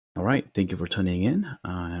All right, thank you for tuning in.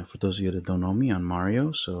 For those of you that don't know me, I'm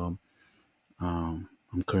Mario. I'm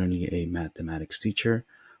currently a mathematics teacher,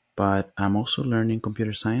 but I'm also learning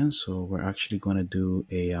computer science. So we're actually going to do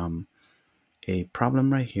a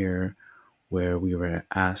problem right here where we were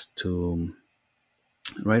asked to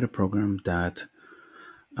write a program that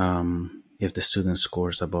if the student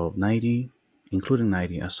scores above 90, including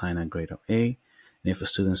 90, assign a grade of A. And if a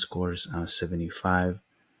student scores 75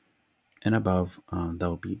 and above, that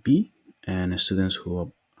will be B. And students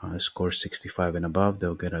who score 65 and above,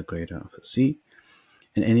 they'll get a grade of C.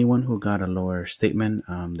 And anyone who got a lower statement,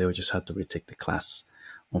 they would just have to retake the class,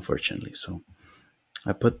 unfortunately. So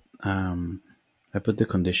I put I put the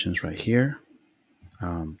conditions right here,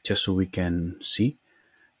 just so we can see.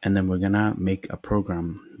 And then we're gonna make a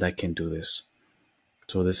program that can do this.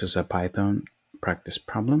 So this is a Python practice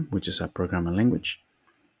problem, which is a programming language.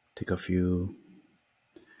 Take a few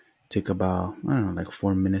Take about, I don't know, like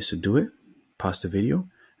 4 minutes to do it. Pause the video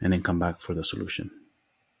and then come back for the solution.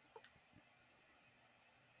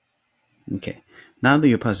 Okay, now that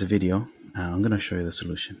you pause the video, I'm going to show you the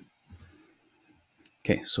solution.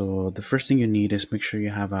 Okay, so the first thing you need is make sure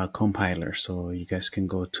you have a compiler. So you guys can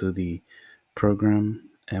go to the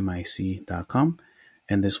programmic.com,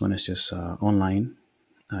 and this one is just online.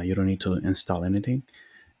 You don't need to install anything,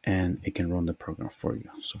 and it can run the program for you.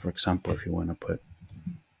 So for example, if you want to put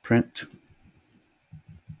print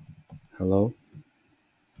hello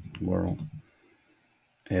world,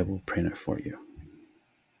 it will print it for you.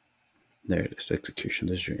 There it is, execution.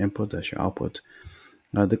 This is your input, that's your output.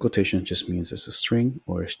 The quotation just means it's a string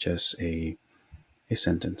or it's just a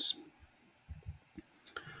sentence.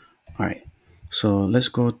 All right, so let's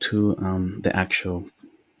go to the actual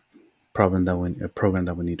program that we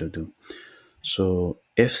need to do. So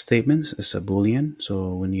if statements is a boolean,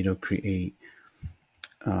 so we need to create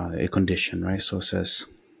a condition, right? So it says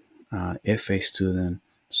if a student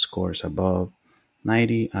scores above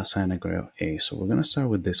 90, assign a grade of A. So we're gonna start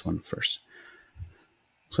with this one first.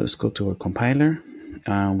 So let's go to our compiler.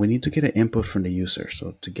 We need to get an input from the user.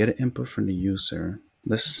 So to get an input from the user,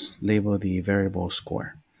 let's label the variable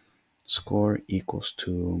score. Score equals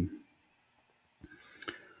to,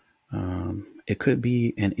 it could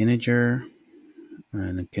be an integer,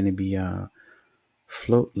 and it can be a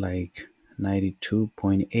float like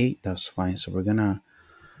 92.8. That's fine. So we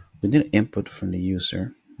need an input from the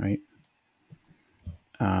user, right?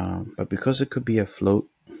 But because it could be a float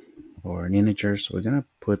or an integer, so we're gonna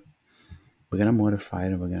modify it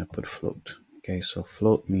and we're gonna put float. Okay, so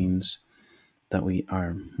float means that we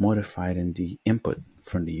are modifying the input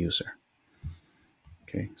from the user.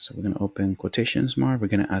 Okay, so we're going to open quotations mark. We're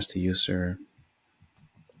going to ask the user,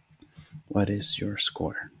 what is your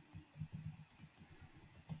score?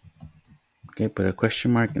 Okay, put a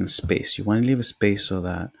question mark and space. You want to leave a space so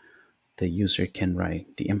that the user can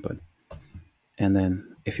write the input. And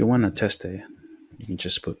then if you want to test it, you can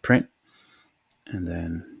just put print and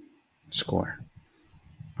then score.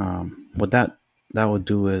 What that will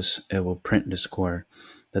do is it will print the score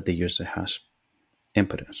that the user has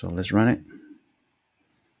inputted. So let's run it.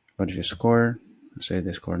 What is your score? Let's say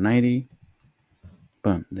they score 90.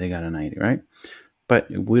 Boom, they got a 90, right?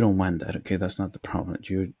 But we don't want that, okay? That's not the problem.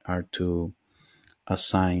 You are to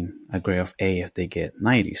assign a grade of A if they get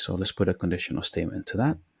 90. So let's put a conditional statement to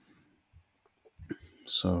that.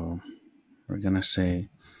 So we're going to say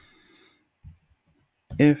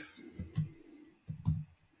if,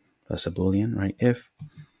 that's a boolean, right? If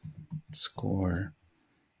score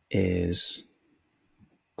is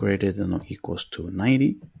greater than or equals to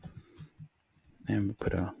 90, and we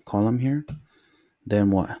put a column here, then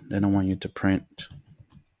what? Then I want you to print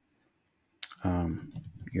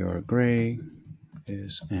your grade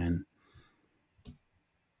is an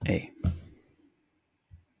A.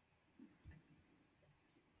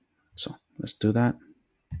 So let's do that.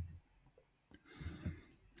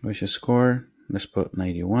 What's your score? Let's put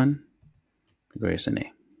 91. The grade is an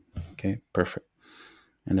A. Okay, perfect.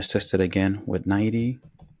 And let's test it again with 90.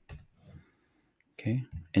 Okay,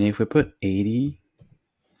 and if we put 80,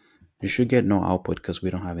 you should get no output because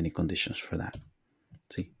we don't have any conditions for that.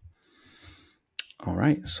 See? All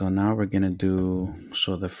right, so now we're gonna do,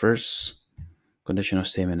 so the first conditional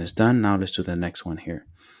statement is done. Now let's do the next one here.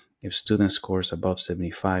 If student scores above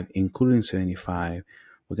 75, including 75,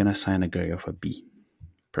 we're gonna assign a grade of a B.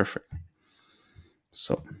 Perfect.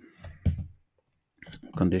 So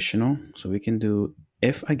conditional, so we can do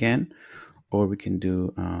if again, or we can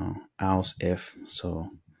do else if.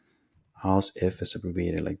 So else if is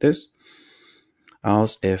abbreviated like this.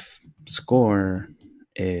 Else if score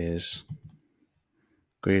is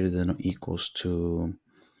greater than or equals to,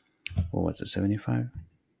 what was it, 75?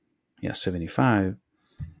 yeah, 75.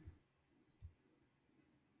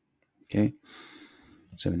 Okay,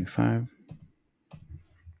 75.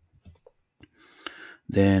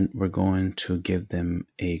 Then we're going to give them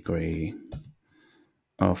a grade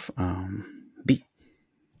of B.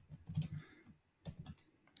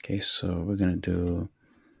 Okay, so we're gonna do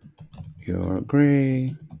your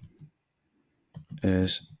grade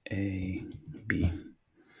is a B.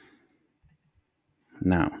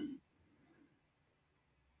 Now,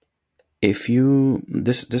 if you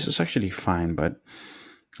this is actually fine, but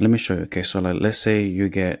let me show you. Okay, so like, let's say you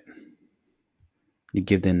give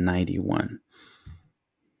them 91.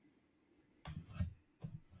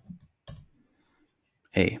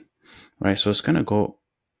 A, right? So it's gonna go.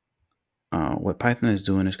 What Python is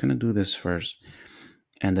doing is gonna do this first,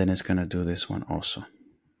 and then it's gonna do this one also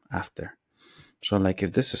after. So like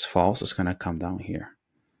if this is false, it's gonna come down here.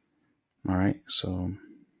 All right. So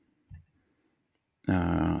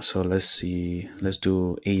so let's see. Let's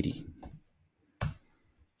do 80.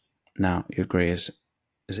 Now your grade is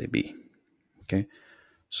a B. Okay.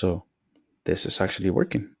 So this is actually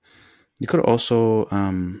working. You could also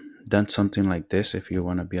done something like this if you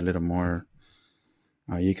want to be a little more.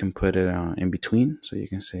 You can put it in between, so you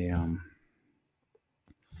can say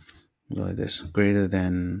like this: greater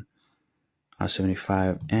than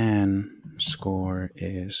 75 and score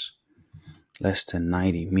is less than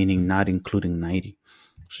 90, meaning not including 90.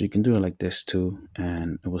 So you can do it like this too,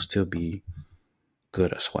 and it will still be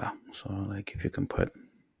good as well. So like if you can put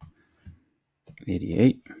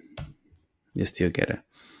 88, you still get it.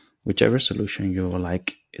 Whichever solution you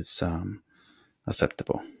like, it's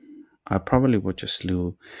acceptable. I probably would just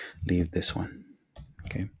leave this one.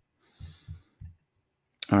 Okay.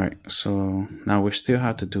 All right. So now we still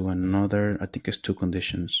have to do another, I think it's 2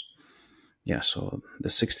 conditions. Yeah. So the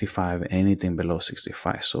 65, anything below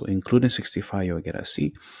 65. So including 65, you'll get a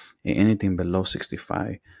C. And anything below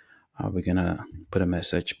 65, we're going to put a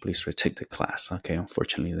message, please retake the class. Okay.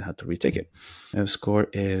 Unfortunately, they have to retake it. If score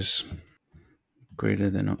is greater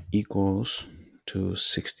than or equals to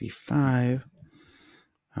 65,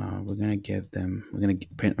 we're going to give them, we're going to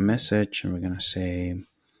print a message, and we're going to say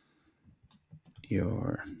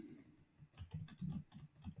your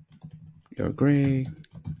grade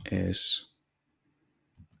is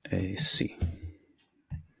a C.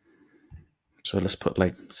 So let's put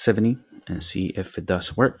like 70 and see if it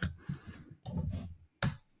does work.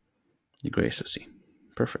 The grade is a C.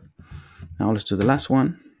 Perfect. Now let's do the last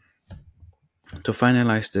one. To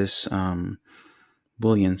finalize this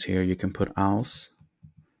booleans here, you can put else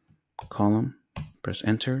column, press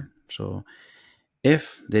enter. So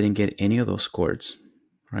if they didn't get any of those scores,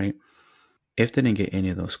 right? If they didn't get any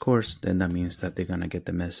of those scores, then that means that they're gonna get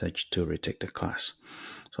the message to retake the class.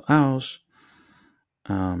 So else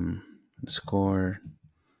score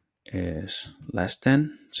is less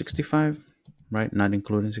than 65, right? Not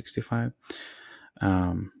including 65.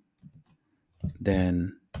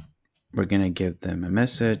 Then we're gonna give them a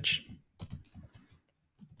message.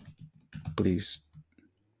 Please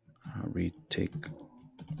retake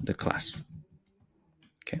the class.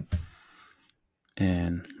 Okay.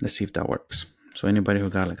 And let's see if that works. So anybody who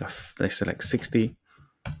got like let's say like 60,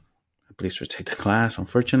 please retake the class,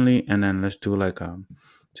 unfortunately. And then let's do like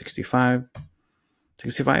 65.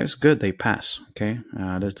 65 is good, they pass. Okay.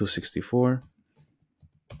 Let's do 64.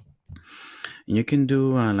 And you can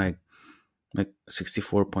do like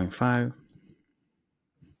 64.5.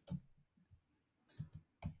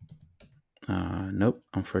 Nope,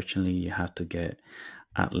 unfortunately you have to get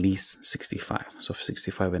at least 65. So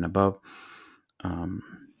 65 and above, and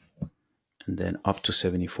then up to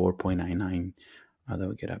 74.99, that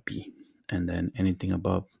will get a B. And then anything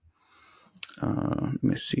above, let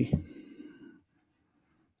me see.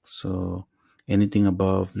 So anything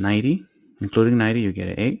above 90, including 90, you get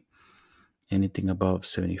an A. Anything above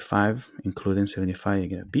 75, including 75, you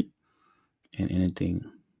get a B. And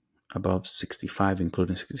anything above 65,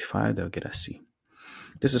 including 65, they'll get a C.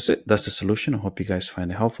 This is it. That's the solution. I hope you guys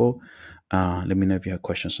find it helpful. Let me know if you have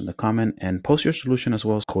questions in the comment, and post your solution as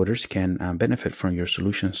well. As coders can benefit from your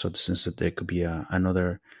solution. So since there could be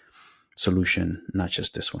another solution, not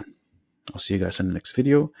just this one. I'll see you guys in the next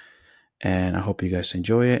video, and I hope you guys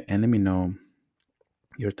enjoy it. And let me know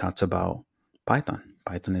your thoughts about Python.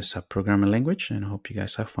 Python is a programming language, and I hope you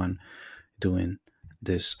guys have fun doing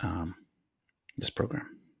this this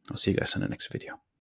program. I'll see you guys in the next video.